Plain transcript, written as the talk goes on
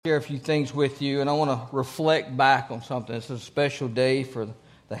Share a few things with you, and I want to reflect back on something. It's a special day for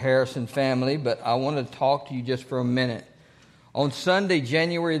the Harrison family, but I want to talk to you just for a minute. On Sunday,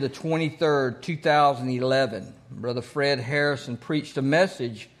 January the 23rd, 2011, Brother Fred Harrison preached a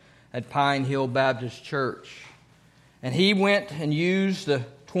message at Pine Hill Baptist Church. And he went and used the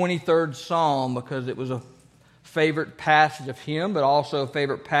 23rd Psalm because it was a favorite passage of him, but also a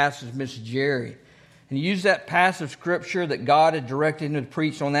favorite passage of Miss Jerry. And he used that passage of Scripture that God had directed him to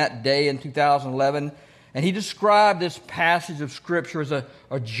preach on that day in 2011. And he described this passage of Scripture as a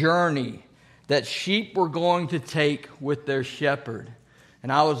journey that sheep were going to take with their shepherd. And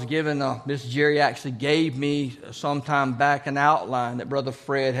I was given, Miss Jerry actually gave me sometime back an outline that Brother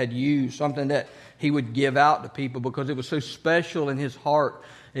Fred had used, something that he would give out to people because it was so special in his heart.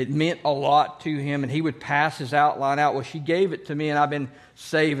 It meant a lot to him, and he would pass his outline out. Well, she gave it to me, and I've been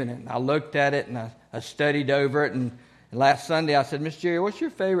saving it. And I looked at it, and I studied over it. And last Sunday, I said, Miss Jerry, what's your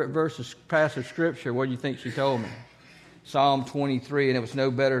favorite verse of passage of Scripture? What do you think she told me? Psalm 23, and it was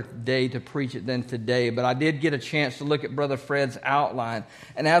no better day to preach it than today. But I did get a chance to look at Brother Fred's outline.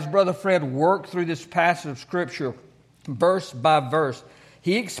 And as Brother Fred worked through this passage of Scripture, verse by verse,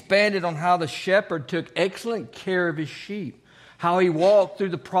 he expanded on how the shepherd took excellent care of his sheep. How he walked through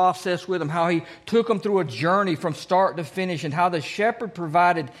the process with them, how he took them through a journey from start to finish, and how the shepherd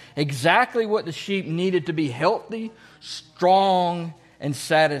provided exactly what the sheep needed to be healthy, strong, and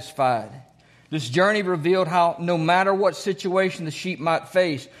satisfied. This journey revealed how no matter what situation the sheep might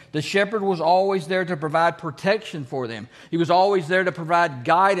face, the shepherd was always there to provide protection for them. He was always there to provide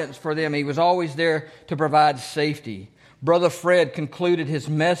guidance for them. He was always there to provide safety. Brother Fred concluded his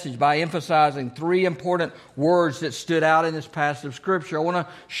message by emphasizing three important words that stood out in this passage of Scripture. I want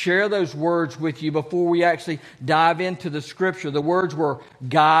to share those words with you before we actually dive into the Scripture. The words were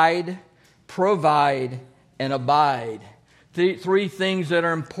guide, provide, and abide. Three things that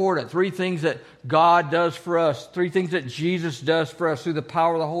are important, three things that God does for us, three things that Jesus does for us through the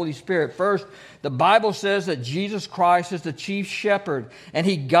power of the Holy Spirit. First, the Bible says that Jesus Christ is the chief shepherd, and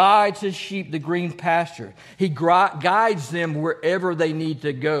He guides His sheep to green pasture. He guides them wherever they need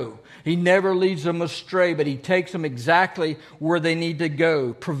to go. He never leads them astray, but He takes them exactly where they need to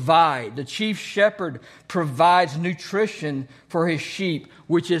go. Provide. The chief shepherd provides nutrition for His sheep,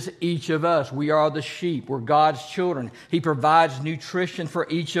 which is each of us. We are the sheep. We're God's children. He provides nutrition for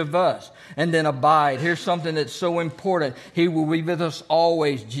each of us. And then abide. Here's something that's so important. He will be with us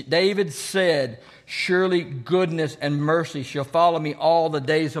always. David said, surely goodness and mercy shall follow me all the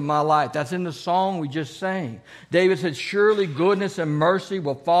days of my life. That's in the song we just sang. David said, surely goodness and mercy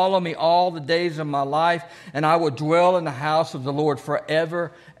will follow me all the days of my life, and I will dwell in the house of the Lord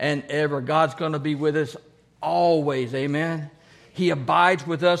forever and ever. God's going to be with us always. Amen. He abides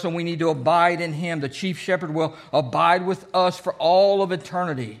with us, and we need to abide in Him. The chief shepherd will abide with us for all of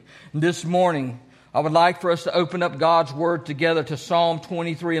eternity. This morning, I would like for us to open up God's Word together to Psalm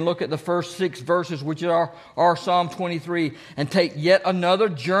 23 and look at the first 6 verses, which are Psalm 23, and take yet another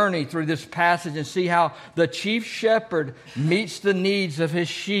journey through this passage and see how the chief shepherd meets the needs of his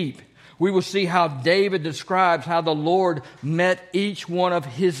sheep. We will see how David describes how the Lord met each one of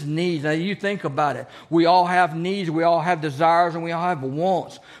his needs. Now, you think about it. We all have needs, we all have desires, and we all have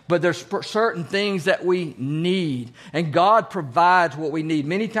wants. But there's certain things that we need. And God provides what we need.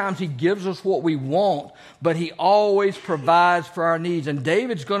 Many times He gives us what we want, but He always provides for our needs. And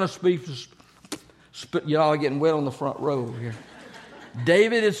David's going to speak. Y'all are getting wet on the front row over here.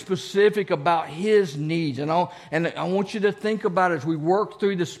 David is specific about his needs. And I want you to think about it as we work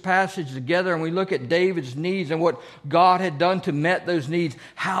through this passage together and we look at David's needs and what God had done to meet those needs,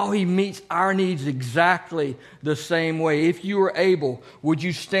 how He meets our needs exactly the same way. If you are able, would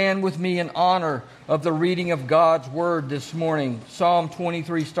you stand with me in honor of the reading of God's Word this morning? Psalm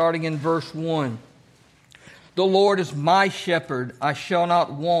 23, starting in verse 1. The Lord is my shepherd, I shall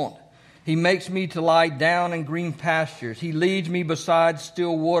not want. He makes me to lie down in green pastures. He leads me beside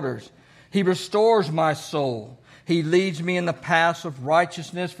still waters. He restores my soul. He leads me in the paths of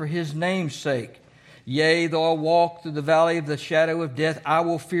righteousness for His name's sake. Yea, though I walk through the valley of the shadow of death, I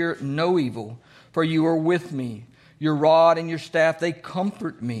will fear no evil, for You are with me. Your rod and Your staff, they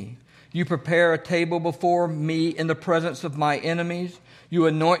comfort me. You prepare a table before me in the presence of my enemies. You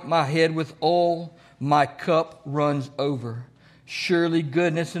anoint my head with oil. My cup runs over. Surely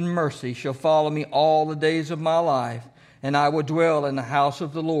goodness and mercy shall follow me all the days of my life, and I will dwell in the house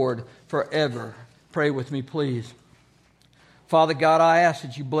of the Lord forever. Pray with me, please. Father God, I ask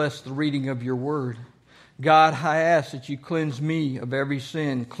that You bless the reading of Your Word. God, I ask that You cleanse me of every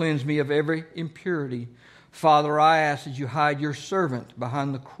sin, cleanse me of every impurity. Father, I ask that You hide Your servant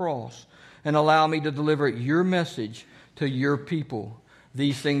behind the cross and allow me to deliver Your message to Your people.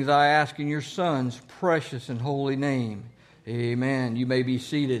 These things I ask in your Son's precious and holy name. Amen. You may be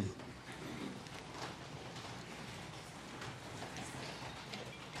seated.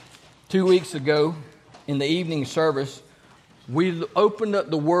 Two weeks ago, in the evening service, we opened up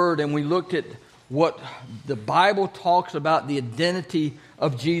the Word and we looked at what the Bible talks about the identity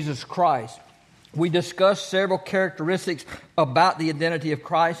of Jesus Christ. We discussed several characteristics about the identity of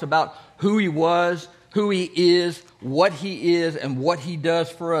Christ, about who He was, who He is, what He is, and what He does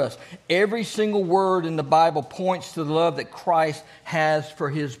for us. Every single word in the Bible points to the love that Christ has for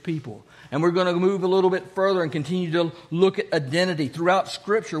His people. And we're going to move a little bit further and continue to look at identity. Throughout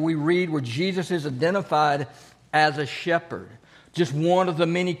Scripture, we read where Jesus is identified as a shepherd. Just one of the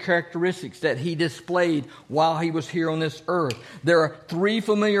many characteristics that He displayed while He was here on this earth. There are three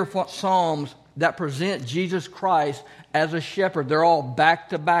familiar Psalms that present Jesus Christ as a shepherd. They're all back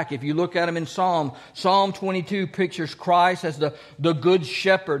to back. If you look at them in Psalm 22 pictures Christ as the good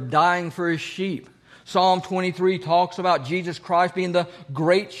shepherd dying for His sheep. Psalm 23 talks about Jesus Christ being the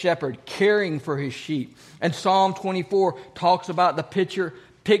great shepherd caring for His sheep. And Psalm 24 talks about the picture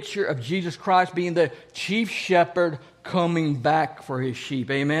of Jesus Christ being the chief shepherd coming back for His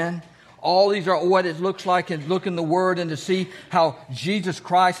sheep. Amen? All these are what it looks like and look in the Word and to see how Jesus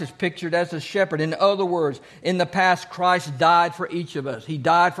Christ is pictured as a shepherd. In other words, in the past, Christ died for each of us. He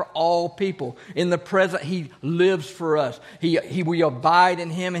died for all people. In the present, He lives for us. We abide in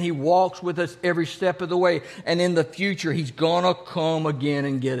Him and He walks with us every step of the way. And in the future, He's going to come again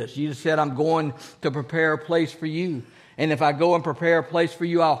and get us. Jesus said, I'm going to prepare a place for you. And if I go and prepare a place for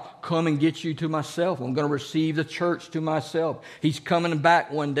you, I'll come and get you to myself. I'm going to receive the church to myself. He's coming back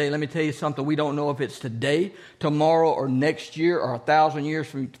one day. Let me tell you something. We don't know if it's today, tomorrow, or next year, or 1,000 years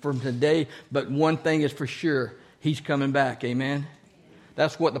from today. But one thing is for sure. He's coming back. Amen.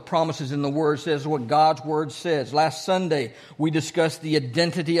 That's what the promises in the Word says, what God's Word says. Last Sunday, we discussed the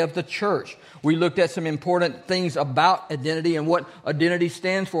identity of the church. We looked at some important things about identity and what identity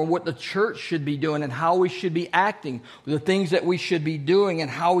stands for and what the church should be doing and how we should be acting, the things that we should be doing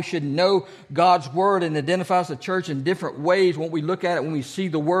and how we should know God's Word and identifies the church in different ways. When we look at it, when we see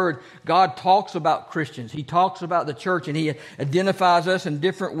the Word, God talks about Christians. He talks about the church and He identifies us in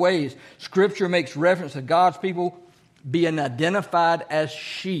different ways. Scripture makes reference to God's people being identified as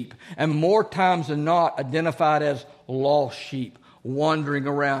sheep, and more times than not identified as lost sheep, wandering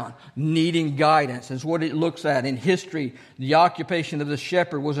around, needing guidance. That's what it looks at. In history, the occupation of the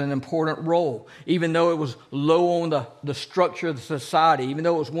shepherd was an important role, even though it was low on the structure of the society, even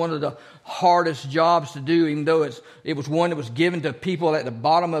though it was one of the hardest jobs to do, even though it was one that was given to people at the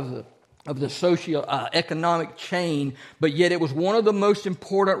bottom of the socio-economic chain, but yet it was one of the most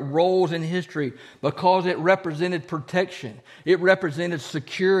important roles in history because it represented protection. It represented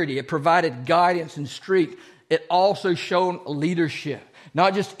security. It provided guidance and strength. It also showed leadership.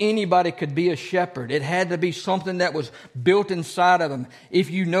 Not just anybody could be a shepherd. It had to be something that was built inside of them.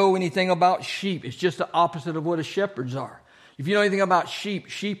 If you know anything about sheep, it's just the opposite of what a shepherds are. If you know anything about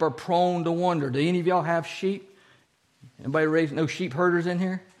sheep are prone to wander. Do any of y'all have sheep? Anybody raising no sheep herders in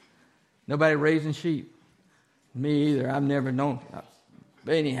here? Nobody raising sheep? Me either. I've never known.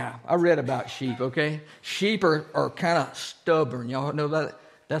 But anyhow, I read about sheep, okay? Sheep are kind of stubborn. Y'all know that?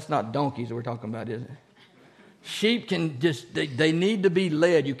 That's not donkeys that we're talking about, is it? Sheep can they need to be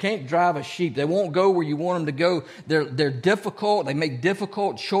led. You can't drive a sheep. They won't go where you want them to go. They're difficult. They make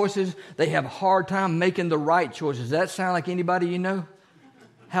difficult choices. They have a hard time making the right choices. Does that sound like anybody you know?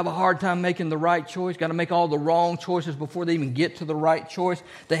 Have a hard time making the right choice, got to make all the wrong choices before they even get to the right choice.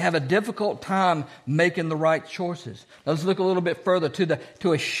 They have a difficult time making the right choices. Now let's look a little bit further.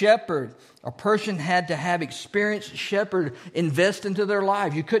 To a shepherd, a person had to have experienced shepherd invest into their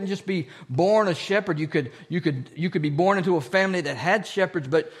lives. You couldn't just be born a shepherd. You could be born into a family that had shepherds,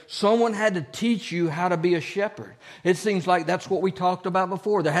 but someone had to teach you how to be a shepherd. It seems like that's what we talked about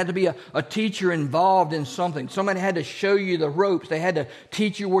before. There had to be a teacher involved in something. Somebody had to show you the ropes. They had to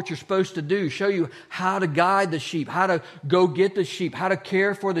teach you what you're supposed to do, show you how to guide the sheep, how to go get the sheep, how to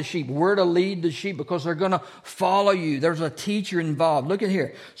care for the sheep, where to lead the sheep because they're going to follow you. There's a teacher involved. Look at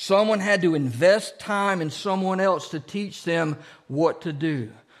here. Someone had to invest time in someone else to teach them what to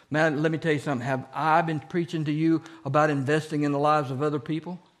do. Man, let me tell you something. Have I been preaching to you about investing in the lives of other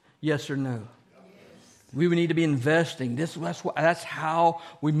people? Yes or no? We need to be investing. That's how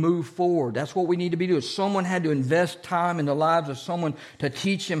we move forward. That's what we need to be doing. Someone had to invest time in the lives of someone to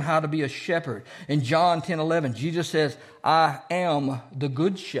teach him how to be a shepherd. In John 10:11, Jesus says, I am the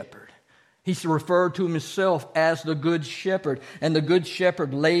good shepherd. He's referred to himself as the good shepherd. And the good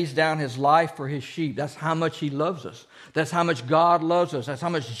shepherd lays down his life for his sheep. That's how much he loves us. That's how much God loves us. That's how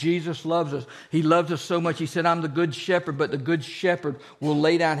much Jesus loves us. He loves us so much. He said, I'm the good shepherd, but the good shepherd will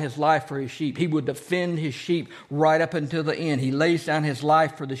lay down his life for his sheep. He will defend his sheep right up until the end. He lays down his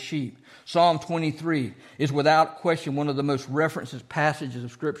life for the sheep. Psalm 23 is without question one of the most referenced passages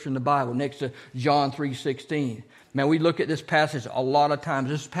of Scripture in the Bible, next to John 3:16. Man, we look at this passage a lot of times.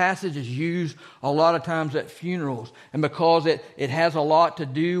 This passage is used a lot of times at funerals. And because it has a lot to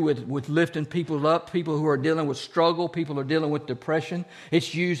do with lifting people up, people who are dealing with struggle, people who are dealing with depression.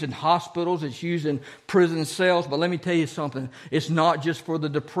 It's used in hospitals. It's used in prison cells. But let me tell you something. It's not just for the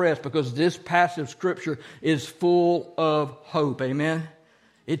depressed, because this passage of Scripture is full of hope. Amen?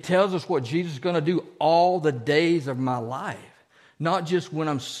 It tells us what Jesus is going to do all the days of my life. Not just when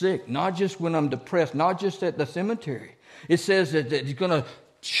I'm sick, not just when I'm depressed, not just at the cemetery. It says that he's going to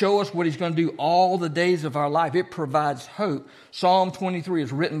show us what he's going to do all the days of our life. It provides hope. Psalm 23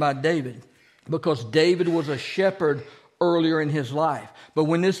 is written by David because David was a shepherd earlier in his life. But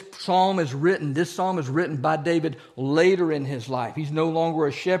when this psalm is written by David later in his life. He's no longer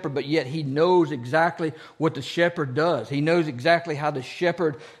a shepherd, but yet he knows exactly what the shepherd does. He knows exactly how the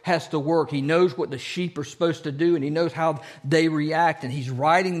shepherd has to work. He knows what the sheep are supposed to do, and he knows how they react. And he's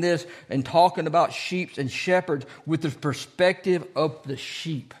writing this and talking about sheep and shepherds with the perspective of the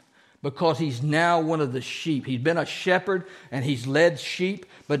sheep, because he's now one of the sheep. He's been a shepherd and he's led sheep,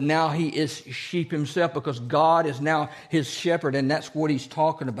 but now he is sheep himself because God is now his shepherd, and that's what he's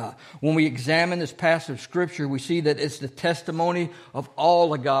talking about. When we examine this passage of Scripture, we see that it's the testimony of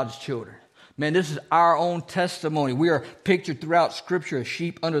all of God's children. Man, this is our own testimony. We are pictured throughout Scripture as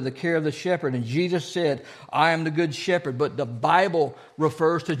sheep under the care of the shepherd, and Jesus said, I am the good shepherd, but the Bible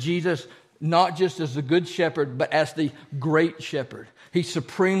refers to Jesus not just as the good shepherd, but as the great shepherd. He's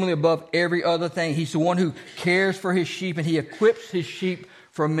supremely above every other thing. He's the one who cares for his sheep, and he equips his sheep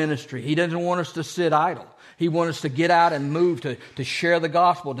for ministry. He doesn't want us to sit idle. He wants us to get out and move, to share the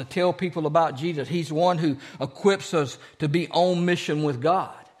gospel, to tell people about Jesus. He's the one who equips us to be on mission with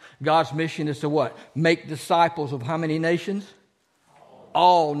God. God's mission is to what? Make disciples of how many nations?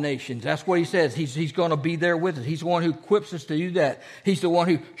 All nations. That's what he says. He's going to be there with us. He's the one who equips us to do that. He's the one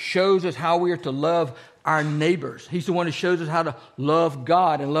who shows us how we are to love our neighbors. He's the one who shows us how to love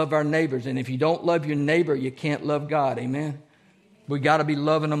God and love our neighbors. And if you don't love your neighbor, you can't love God. Amen? We got to be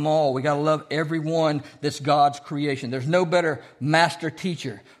loving them all. We got to love everyone that's God's creation. There's no better master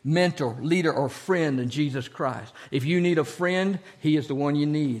teacher, mentor, leader, or friend than Jesus Christ. If you need a friend, he is the one you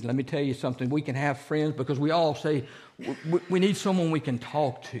need. Let me tell you something. We can have friends because we all say we need someone we can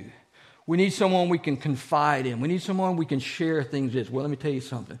talk to. We need someone we can confide in. We need someone we can share things with. Well, let me tell you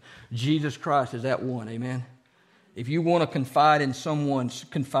something. Jesus Christ is that one. Amen? If you want to confide in someone,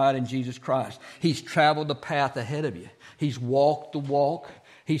 confide in Jesus Christ. He's traveled the path ahead of you. He's walked the walk.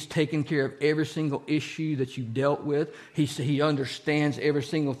 He's taken care of every single issue that you dealt with. He understands every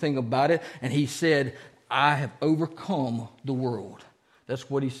single thing about it. And he said, I have overcome the world. That's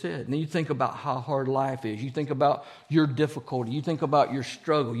what he said. And then you think about how hard life is. You think about your difficulty. You think about your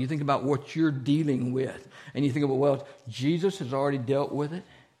struggle. You think about what you're dealing with. And you think about, well, Jesus has already dealt with it.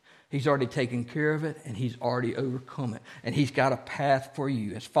 He's already taken care of it, and he's already overcome it. And he's got a path for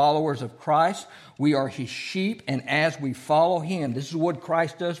you. As followers of Christ, we are his sheep, and as we follow him, this is what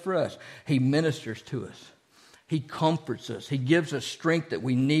Christ does for us. He ministers to us. He comforts us. He gives us strength that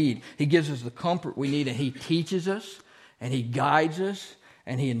we need. He gives us the comfort we need, and he teaches us, and he guides us,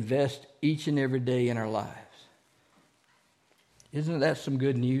 and he invests each and every day in our lives. Isn't that some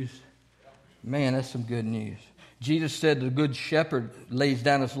good news? Man, that's some good news. Jesus said the good shepherd lays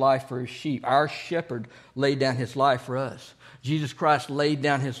down his life for his sheep. Our shepherd laid down his life for us. Jesus Christ laid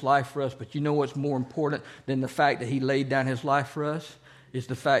down his life for us. But you know what's more important than the fact that he laid down his life for us? Is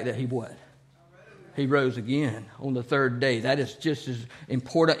the fact that he what? He rose again on the third day. That is just as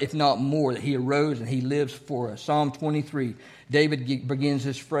important, if not more, that he arose and he lives for us. Psalm 23, David begins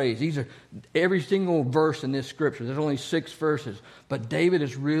this phrase. These are every single verse in this scripture. There's only 6 verses. But David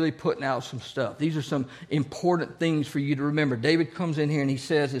is really putting out some stuff. These are some important things for you to remember. David comes in here and he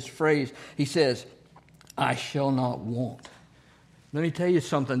says this phrase. He says, I shall not want. Let me tell you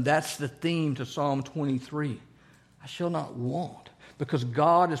something. That's the theme to Psalm 23. I shall not want. Because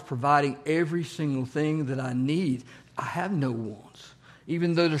God is providing every single thing that I need. I have no wants.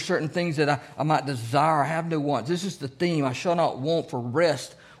 Even though there's certain things that I might desire, I have no wants. This is the theme. I shall not want for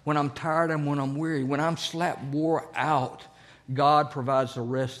rest when I'm tired and when I'm weary. When I'm wore out, God provides the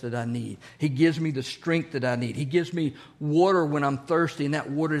rest that I need. He gives me the strength that I need. He gives me water when I'm thirsty, and that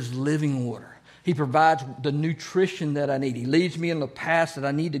water is living water. He provides the nutrition that I need. He leads me in the path that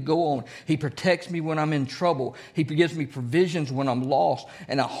I need to go on. He protects me when I'm in trouble. He gives me provisions when I'm lost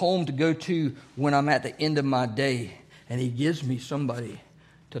and a home to go to when I'm at the end of my day. And he gives me somebody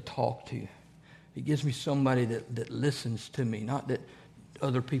to talk to. He gives me somebody that listens to me. Not that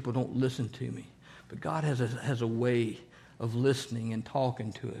other people don't listen to me. But God has a way of listening and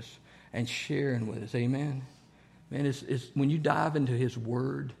talking to us and sharing with us. Amen? Man, it's when you dive into his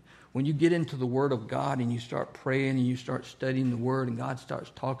word, when you get into the word of God and you start praying and you start studying the word and God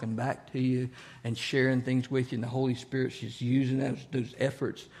starts talking back to you and sharing things with you, and the Holy Spirit's just using those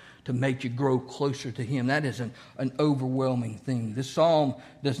efforts to make you grow closer to him. That is an overwhelming thing. This psalm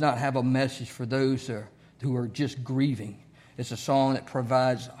does not have a message for those who are just grieving. It's a song that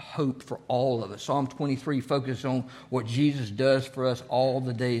provides hope for all of us. Psalm 23 focuses on what Jesus does for us all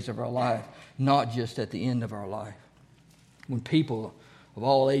the days of our life, not just at the end of our life. When people of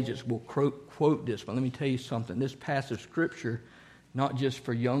all ages will quote this, but let me tell you something. This passage of Scripture, not just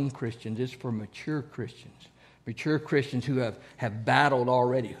for young Christians, it's for mature Christians. Mature Christians who have battled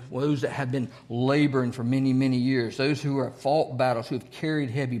already, those that have been laboring for many, many years, those who are at fought battles, who have carried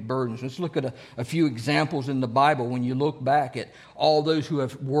heavy burdens. Let's look at a few examples in the Bible. When you look back at all those who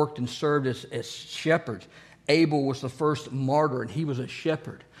have worked and served as shepherds, Abel was the first martyr, and he was a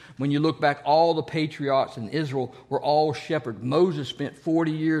shepherd. When you look back, all the patriarchs in Israel were all shepherds. Moses spent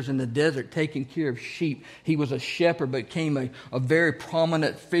 40 years in the desert taking care of sheep. He was a shepherd, but became a very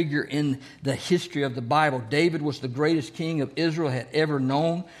prominent figure in the history of the Bible. David was the greatest king of Israel had ever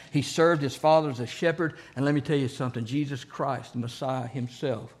known. He served his father as a shepherd. And let me tell you something. Jesus Christ, the Messiah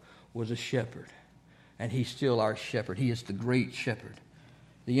himself, was a shepherd. And he's still our shepherd. He is the great shepherd.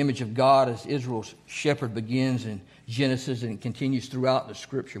 The image of God as Israel's shepherd begins in Genesis and continues throughout the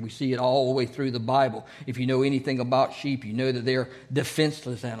Scripture. We see it all the way through the Bible. If you know anything about sheep, you know that they're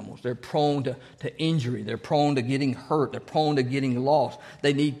defenseless animals. They're prone to injury. They're prone to getting hurt. They're prone to getting lost.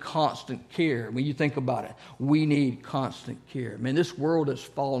 They need constant care. When you think about it, we need constant care. Man, this world is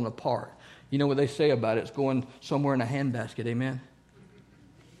falling apart. You know what they say about it? It's going somewhere in a handbasket. Amen?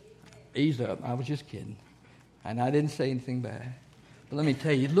 Ease up. I was just kidding. And I didn't say anything bad. But let me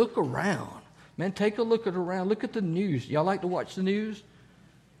tell you, look around. Man, take a look around. Look at the news. Y'all like to watch the news?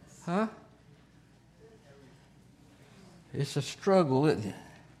 Huh? It's a struggle, isn't it?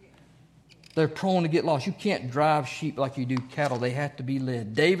 They're prone to get lost. You can't drive sheep like you do cattle. They have to be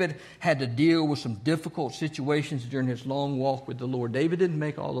led. David had to deal with some difficult situations during his long walk with the Lord. David didn't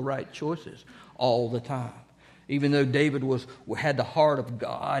make all the right choices all the time. Even though David had the heart of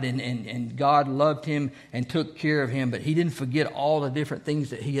God and God loved him and took care of him, but he didn't forget all the different things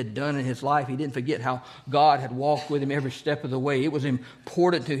that he had done in his life. He didn't forget how God had walked with him every step of the way. It was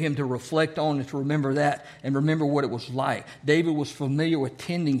important to him to reflect on and to remember that and remember what it was like. David was familiar with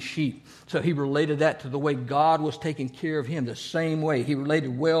tending sheep, so he related that to the way God was taking care of him the same way. He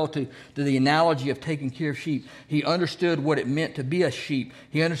related well to the analogy of taking care of sheep. He understood what it meant to be a sheep.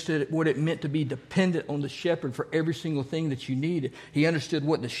 He understood what it meant to be dependent on the shepherd for every single thing that you needed. He understood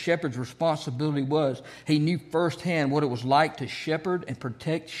what the shepherd's responsibility was. He knew firsthand what it was like to shepherd and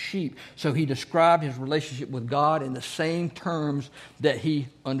protect sheep. So he described his relationship with God in the same terms that he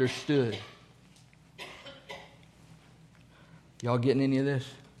understood. Y'all getting any of this?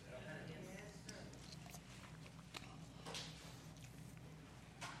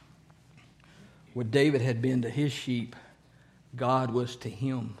 What David had been to his sheep, God was to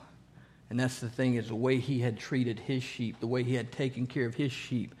him. And that's the thing, is the way he had treated his sheep, the way he had taken care of his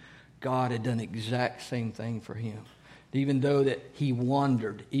sheep, God had done the exact same thing for him. Even though that he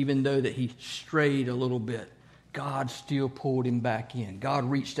wandered, even though that he strayed a little bit, God still pulled him back in. God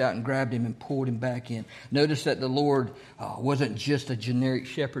reached out and grabbed him and pulled him back in. Notice that the Lord wasn't just a generic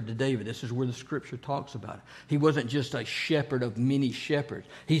shepherd to David. This is where the Scripture talks about it. He wasn't just a shepherd of many shepherds.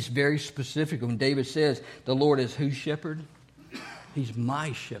 He's very specific. When David says the Lord is whose shepherd? He's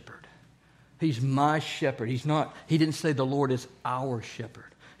my shepherd. He's my shepherd. He didn't say the Lord is our shepherd.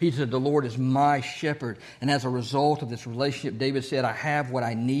 He said the Lord is my shepherd. And as a result of this relationship, David said, I have what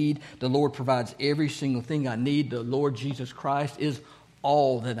I need. The Lord provides every single thing I need. The Lord Jesus Christ is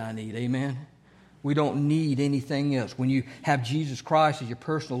all that I need. Amen? We don't need anything else. When you have Jesus Christ as your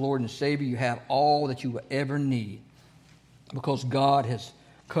personal Lord and Savior, you have all that you will ever need, because God has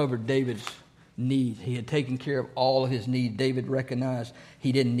covered David's need. He had taken care of all of his needs. David recognized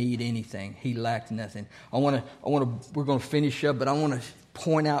he didn't need anything. He lacked nothing. We're going to finish up, but I want to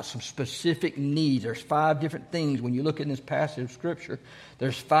point out some specific needs. There's 5 different things. When you look in this passage of Scripture,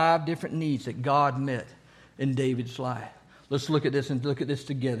 there's 5 different needs that God met in David's life. Let's look at this and look at this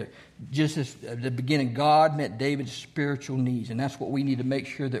together. Just as at the beginning, God met David's spiritual needs, and that's what we need to make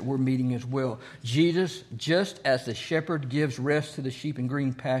sure that we're meeting as well. Jesus, just as the shepherd gives rest to the sheep in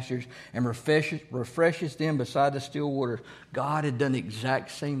green pastures and refreshes them beside the still waters, God had done the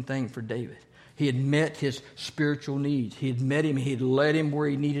exact same thing for David. He had met his spiritual needs. He had met him. He had led him where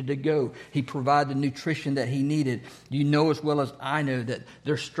he needed to go. He provided the nutrition that he needed. You know as well as I know that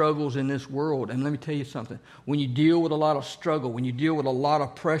there's struggles in this world. And let me tell you something. When you deal with a lot of struggle, when you deal with a lot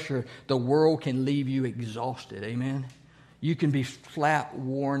of pressure, the world can leave you exhausted. Amen? You can be flat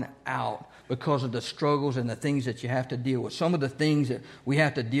worn out because of the struggles and the things that you have to deal with. Some of the things that we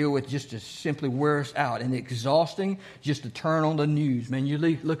have to deal with just to simply wear us out. And exhausting just to turn on the news. Man, you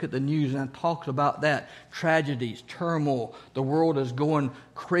look at the news and it talks about that. Tragedies, turmoil. The world is going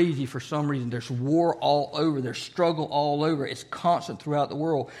crazy for some reason. There's war all over. There's struggle all over. It's constant throughout the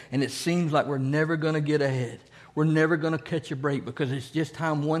world. And it seems like we're never going to get ahead. We're never going to catch a break because it's just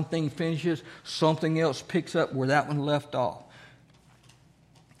time one thing finishes, something else picks up where that one left off.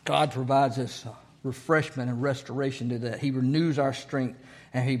 God provides us refreshment and restoration to that. He renews our strength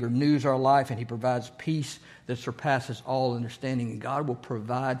and He renews our life and He provides peace that surpasses all understanding. And God will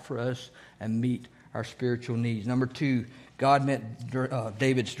provide for us and meet our spiritual needs. Number 2, God met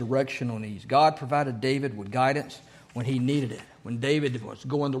David's directional needs. God provided David with guidance when he needed it. When David was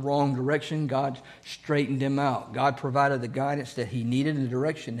going the wrong direction, God straightened him out. God provided the guidance that he needed and the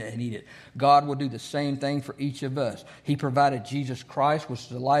direction that he needed. God will do the same thing for each of us. He provided Jesus Christ, which is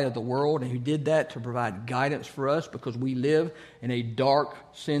the light of the world, and He did that to provide guidance for us because we live in a dark,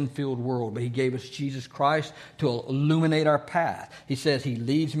 sin-filled world. But He gave us Jesus Christ to illuminate our path. He says He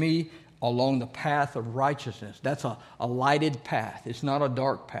leads me along the path of righteousness. That's a lighted path. It's not a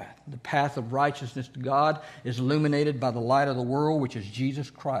dark path. The path of righteousness to God is illuminated by the light of the world, which is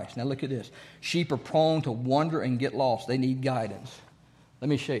Jesus Christ. Now look at this. Sheep are prone to wander and get lost. They need guidance. Let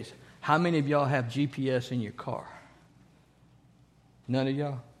me show you. How many of y'all have GPS in your car? None of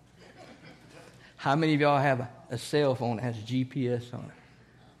y'all? How many of y'all have a cell phone that has GPS on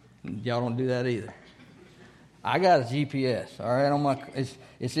it? Y'all don't do that either. I got a GPS, all right,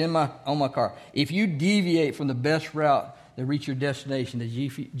 it's on my car. If you deviate from the best route to reach your destination, the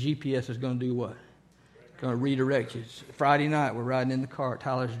GPS is going to do what? Going to redirect you. Friday night, we're riding in the car.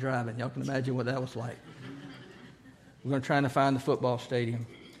 Tyler's driving. Y'all can imagine what that was like. We're going to try to find the football stadium.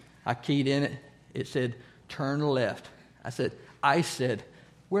 I keyed in it. It said, turn left. I said,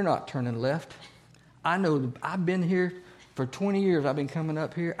 we're not turning left. I know, I've been here for 20 years. I've been coming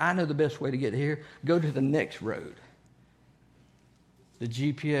up here. I know the best way to get here. Go to the next road. The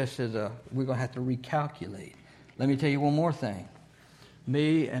GPS says, we're going to have to recalculate. Let me tell you one more thing.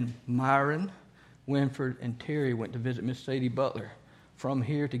 Me and Myron, Winford, and Terry went to visit Miss Sadie Butler from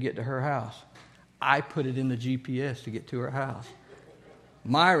here to get to her house. I put it in the GPS to get to her house.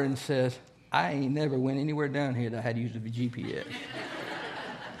 Myron says, I ain't never went anywhere down here that I had to use the GPS.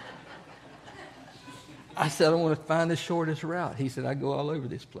 I said, I want to find the shortest route. He said, I go all over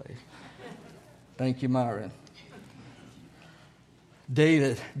this place. Thank you, Myron.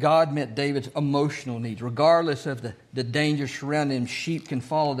 God met David's emotional needs. Regardless of the danger surrounding him, sheep can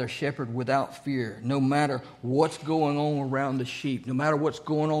follow their shepherd without fear. No matter what's going on around the sheep, no matter what's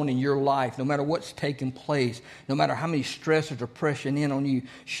going on in your life, no matter what's taking place, no matter how many stressors are pressing in on you,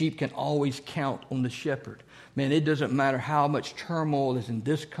 sheep can always count on the shepherd. Man, it doesn't matter how much turmoil is in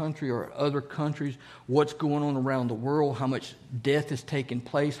this country or other countries, what's going on around the world, how much death is taking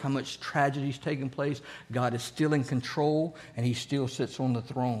place, how much tragedy is taking place. God is still in control, and He still sits on the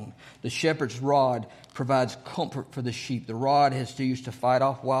throne. The shepherd's rod provides comfort for the sheep. The rod is used to fight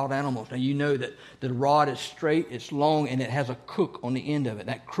off wild animals. Now, you know that the rod is straight, it's long, and it has a crook on the end of it.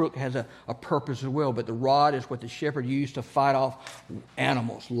 That crook has a purpose as well, but the rod is what the shepherd used to fight off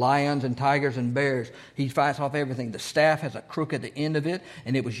animals, lions and tigers and bears. He fights off everything. The staff has a crook at the end of it,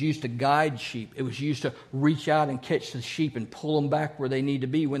 and it was used to guide sheep. It was used to reach out and catch the sheep and pull them back where they need to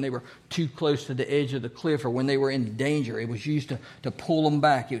be when they were too close to the edge of the cliff or when they were in danger. It was used to pull them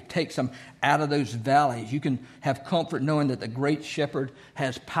back. It takes them out of those valleys. You can have comfort knowing that the great shepherd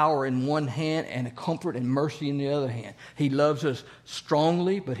has power in one hand and a comfort and mercy in the other hand. He loves us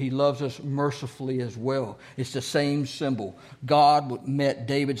strongly, but He loves us mercifully as well. It's the same symbol. God met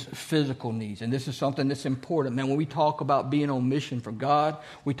David's physical needs, and this is something that's important. Man, when we talk about being on mission for God,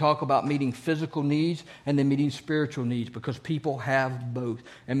 we talk about meeting physical needs and then meeting spiritual needs because people have both.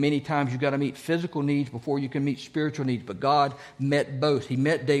 And many times you've got to meet physical needs before you can meet spiritual needs, but God met both. He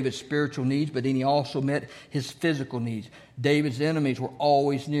met David's spiritual needs, but then He also met his physical needs. David's enemies were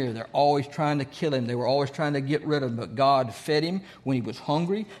always near. They're always trying to kill him. They were always trying to get rid of him, but God fed him when he was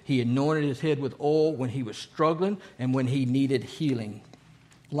hungry. He anointed his head with oil when he was struggling and when he needed healing.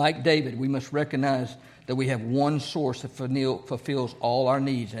 Like David, we must recognize that we have one source that fulfills all our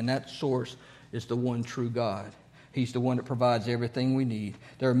needs, and that source is the one true God. He's the one that provides everything we need.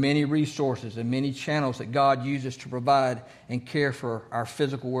 There are many resources and many channels that God uses to provide and care for our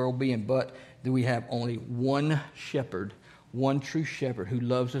physical well-being, but that we have only one shepherd, one true shepherd who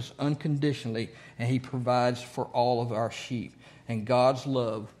loves us unconditionally, and he provides for all of our sheep. And God's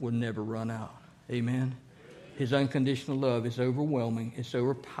love will never run out. Amen? His unconditional love is overwhelming. It's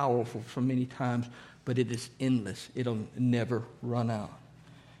overpowerful for many times, but it is endless. It'll never run out.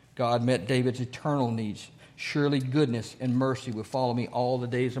 God met David's eternal needs. Surely goodness and mercy will follow me all the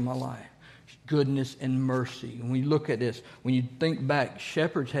days of my life. Goodness and mercy. When we look at this, when you think back,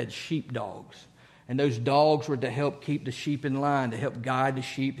 shepherds had sheepdogs. And those dogs were to help keep the sheep in line, to help guide the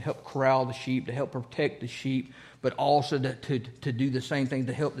sheep, to help corral the sheep, to help protect the sheep, but also to do the same thing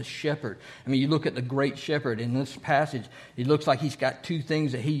to help the shepherd. I mean, you look at the great shepherd in this passage, it looks like he's got two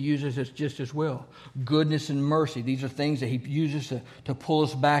things that he uses just as well. Goodness and mercy. These are things that he uses to pull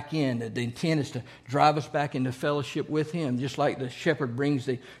us back in. The intent is to drive us back into fellowship with him. Just like the shepherd brings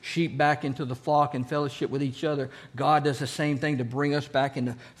the sheep back into the flock and fellowship with each other, God does the same thing to bring us back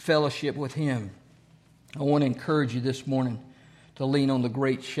into fellowship with him. I want to encourage you this morning to lean on the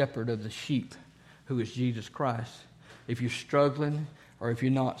great shepherd of the sheep, who is Jesus Christ. If you're struggling or if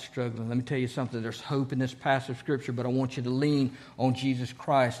you're not struggling, let me tell you something. There's hope in this passage of Scripture, but I want you to lean on Jesus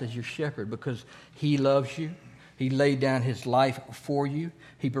Christ as your shepherd because he loves you. He laid down his life for you.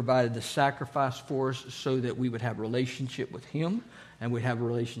 He provided the sacrifice for us so that we would have a relationship with him and we'd have a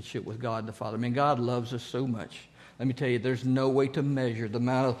relationship with God the Father. I mean, God loves us so much. Let me tell you, there's no way to measure the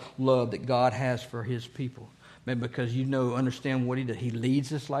amount of love that God has for his people. Man, because understand what he did. He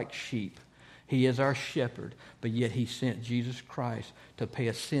leads us like sheep. He is our shepherd, but yet he sent Jesus Christ to pay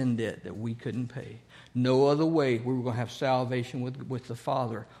a sin debt that we couldn't pay. No other way we were going to have salvation with the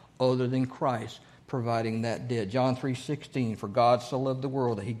Father other than Christ providing that debt. John 3:16, for God so loved the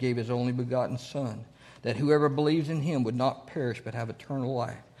world that he gave his only begotten Son, that whoever believes in him would not perish but have eternal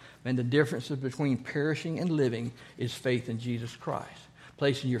life. And the difference between perishing and living is faith in Jesus Christ.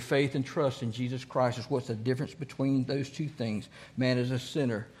 Placing your faith and trust in Jesus Christ is what's the difference between those two things. Man is a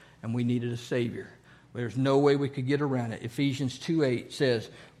sinner, and we needed a Savior. There's no way we could get around it. Ephesians 2:8 says,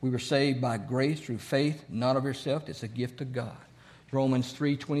 we were saved by grace through faith, not of yourself. It's a gift of God. Romans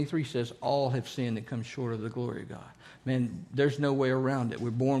 3:23 says, all have sinned and come short of the glory of God. Man, there's no way around it. We're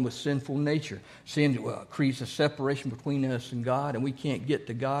born with sinful nature. Sin creates a separation between us and God, and we can't get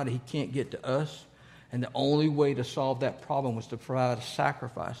to God. He can't get to us. And the only way to solve that problem was to provide a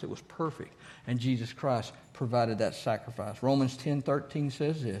sacrifice that was perfect. And Jesus Christ provided that sacrifice. Romans 10:13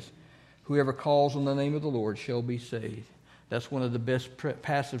 says this, whoever calls on the name of the Lord shall be saved. That's one of the best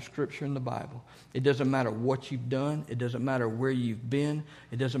passive scripture in the Bible. It doesn't matter what you've done. It doesn't matter where you've been.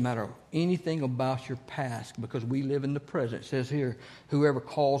 It doesn't matter anything about your past because we live in the present. It says here, whoever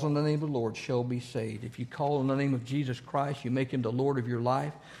calls on the name of the Lord shall be saved. If you call on the name of Jesus Christ, you make him the Lord of your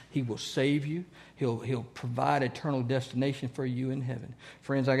life, he will save you. He'll provide eternal destination for you in heaven.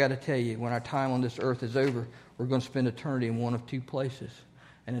 Friends, I got to tell you, when our time on this earth is over, we're going to spend eternity in one of two places.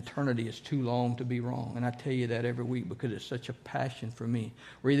 And eternity is too long to be wrong. And I tell you that every week because it's such a passion for me.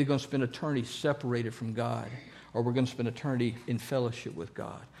 We're either going to spend eternity separated from God or we're going to spend eternity in fellowship with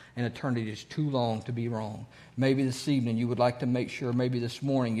God. And eternity is too long to be wrong. Maybe this evening you would like to make sure, maybe this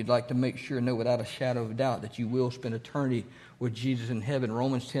morning you'd like to make sure, know without a shadow of a doubt that you will spend eternity with Jesus in heaven.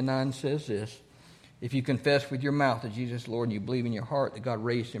 Romans 10:9 says this, if you confess with your mouth that Jesus is Lord and you believe in your heart that God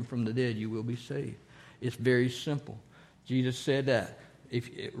raised him from the dead, you will be saved. It's very simple. Jesus said that.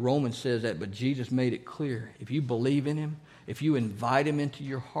 Romans says that, but Jesus made it clear. If you believe in him, if you invite him into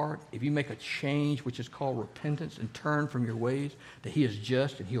your heart, if you make a change, which is called repentance, and turn from your ways, that he is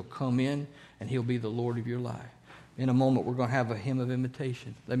just and he'll come in and he'll be the Lord of your life. In a moment, we're going to have a hymn of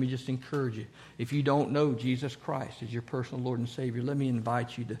invitation. Let me just encourage you. If you don't know Jesus Christ as your personal Lord and Savior, let me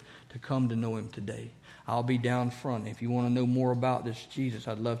invite you to come to know him today. I'll be down front. If you want to know more about this Jesus,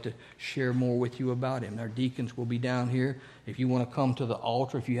 I'd love to share more with you about him. Our deacons will be down here. If you want to come to the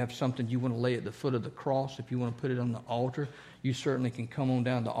altar, if you have something you want to lay at the foot of the cross, if you want to put it on the altar, you certainly can come on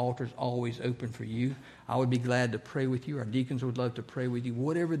down. The altar is always open for you. I would be glad to pray with you. Our deacons would love to pray with you.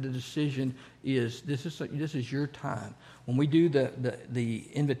 Whatever the decision is, this is your time. When we do the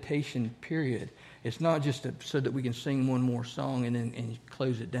invitation period, it's not just so that we can sing one more song and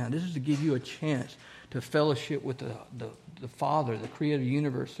close it down. This is to give you a chance to fellowship with the Father, the creator of the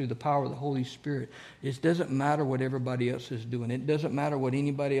universe, through the power of the Holy Spirit. It doesn't matter what everybody else is doing. It doesn't matter what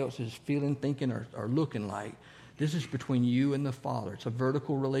anybody else is feeling, thinking, or looking like. This is between you and the Father. It's a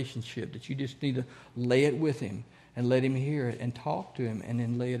vertical relationship that you just need to lay it with him and let him hear it and talk to him and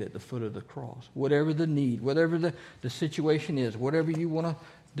then lay it at the foot of the cross. Whatever the need, whatever the situation is, whatever you want to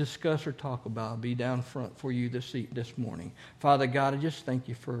discuss or talk about, I'll be down front for you this morning. Father God, I just thank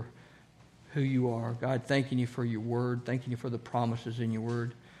you for who you are. God, thanking you for your word, thanking you for the promises in your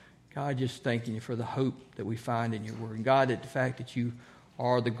word. God, just thanking you for the hope that we find in your word. And God, that the fact that you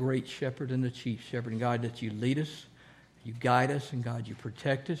are the great shepherd and the chief shepherd. And God, that you lead us, you guide us, and God, you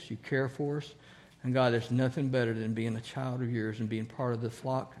protect us, you care for us. And God, there's nothing better than being a child of yours and being part of the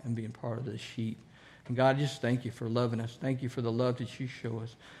flock and being part of the sheep. And God, I just thank you for loving us. Thank you for the love that you show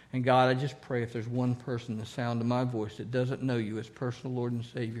us. And God, I just pray if there's one person, the sound of my voice, that doesn't know you as personal Lord and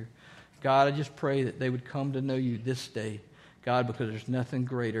Savior, God, I just pray that they would come to know you this day, God, because there's nothing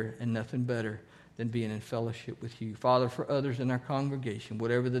greater and nothing better than being in fellowship with you. Father, for others in our congregation,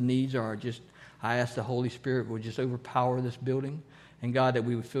 whatever the needs are, I ask the Holy Spirit would just overpower this building. And God, that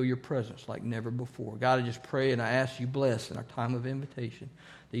we would feel your presence like never before. God, I just pray and I ask you bless in our time of invitation.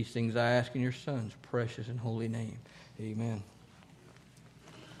 These things I ask in your Son's precious and holy name. Amen.